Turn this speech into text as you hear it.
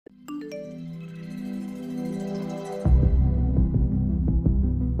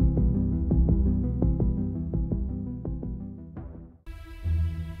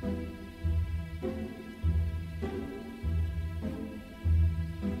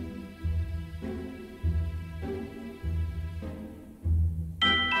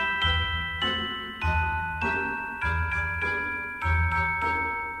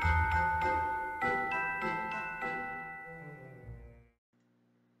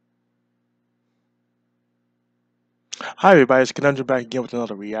Hi everybody, it's Conundrum back again with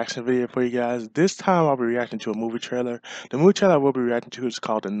another reaction video for you guys. This time I'll be reacting to a movie trailer. The movie trailer I will be reacting to is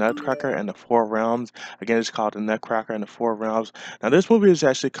called The Nutcracker and the Four Realms. Again, it's called The Nutcracker and the Four Realms. Now this movie is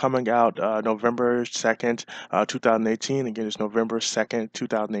actually coming out November 2nd, 2018. Again, it's November 2nd,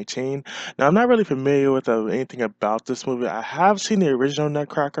 2018. Now I'm not really familiar with anything about this movie. I have seen the original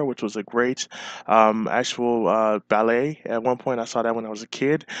Nutcracker, which was a great actual ballet. At one point I saw that when I was a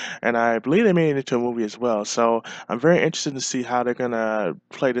kid, and I believe they made it into a movie as well. So I'm very interested to see how they're gonna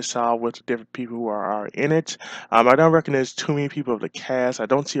play this out with the different people who are in it. I don't reckon there's too many people of the cast. I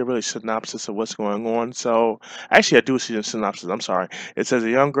don't see a really synopsis of what's going on. So actually, I do see the synopsis. I'm sorry. It says a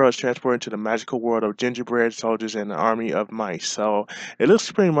young girl is transported to the magical world of gingerbread soldiers and an army of mice. So it looks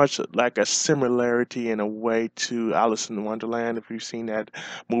pretty much like a similarity in a way to Alice in Wonderland. If you've seen that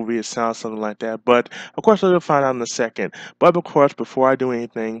movie, it sounds something like that. But of course, we'll find out in a second. But of course, before I do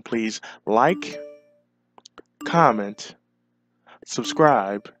anything, please like, comment,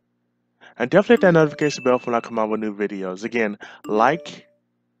 subscribe, and definitely hit that notification bell when I come out with new videos. Again, like,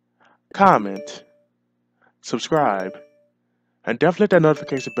 comment, subscribe, and definitely hit that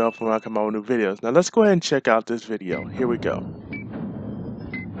notification bell when I come out with new videos. Now let's go ahead and check out this video. Here we go.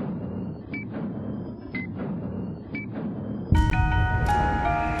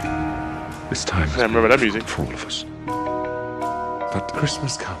 This time I remember that music. for all of us. But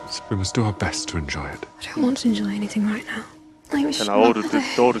Christmas comes. We must do our best to enjoy it. I don't want to enjoy anything right now. I wish An older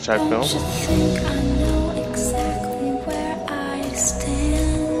type film.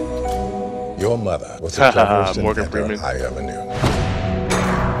 Your mother was the cleverest Morgan inventor Freeman. I ever knew.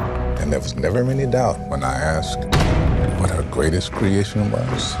 And there was never any doubt when I asked what her greatest creation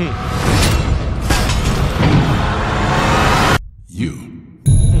was. You.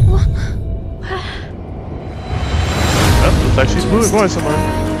 Oh, looks like she's moving going somewhere.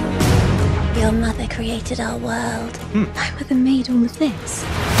 Your mother created our world. My mother made all of this.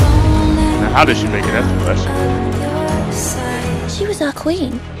 Now, how did she make it? That's the question. She was our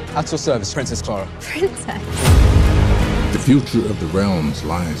queen. At your service, Princess Clara. Princess. The future of the realms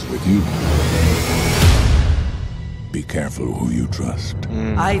lies with you. Be careful who you trust.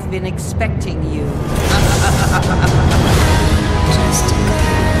 I've been expecting you.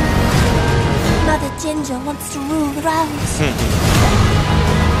 Mother Ginger wants to rule the realms.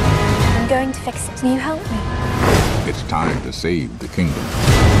 I'm going to fix it. Can you help me? It's time to save the kingdom.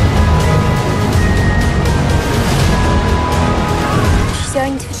 She's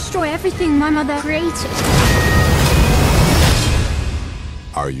going to Destroy everything my mother created.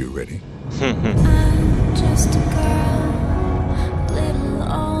 Are you ready? I'm just a girl, little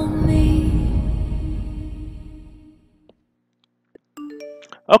old me.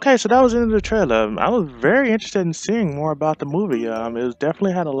 Okay, so that was the end of the trailer. I was very interested in seeing more about the movie. It was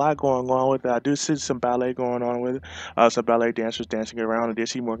definitely had a lot going on with it. I do see some ballet going on with it. Some ballet dancers dancing around. I did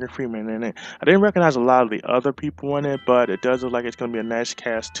see Morgan Freeman in it. I didn't recognize a lot of the other people in it, but it does look like it's going to be a nice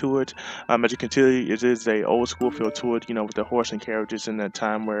cast to it. As you can tell, it is a old school feel to it, you know, with the horse and carriages in that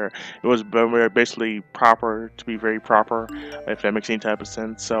time where it was basically proper, to be very proper, if that makes any type of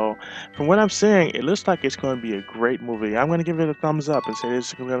sense. So, from what I'm seeing, it looks like it's going to be a great movie. I'm going to give it a thumbs up and say this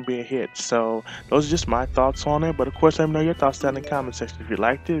is going to be a hit. So those are just my thoughts on it, but of course let me know your thoughts down in the comment section. If you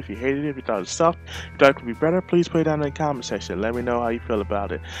liked it, if you hated it, if you thought it sucked, if you thought it could be better, please put it down in the comment section. Let me know how you feel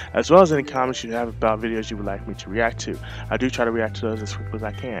about it, as well as any comments you have about videos you would like me to react to. I do try to react to those as quickly as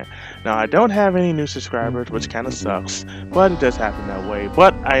I can. Now I don't have any new subscribers, which kind of sucks, but it does happen that way.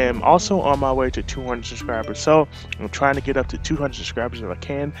 But I am also on my way to 200 subscribers, so I'm trying to get up to 200 subscribers if I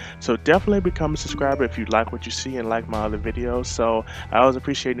can. So definitely become a subscriber if you like what you see and like my other videos. So I always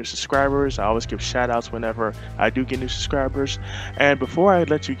appreciate new subscribers. I always give shout outs whenever I do get new subscribers. And before I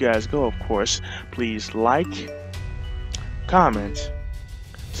let you guys go, of course, please like, comment,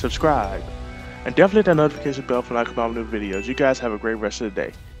 subscribe, and definitely hit that notification bell for when I come out with new videos. You guys have a great rest of the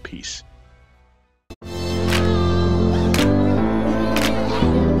day. Peace.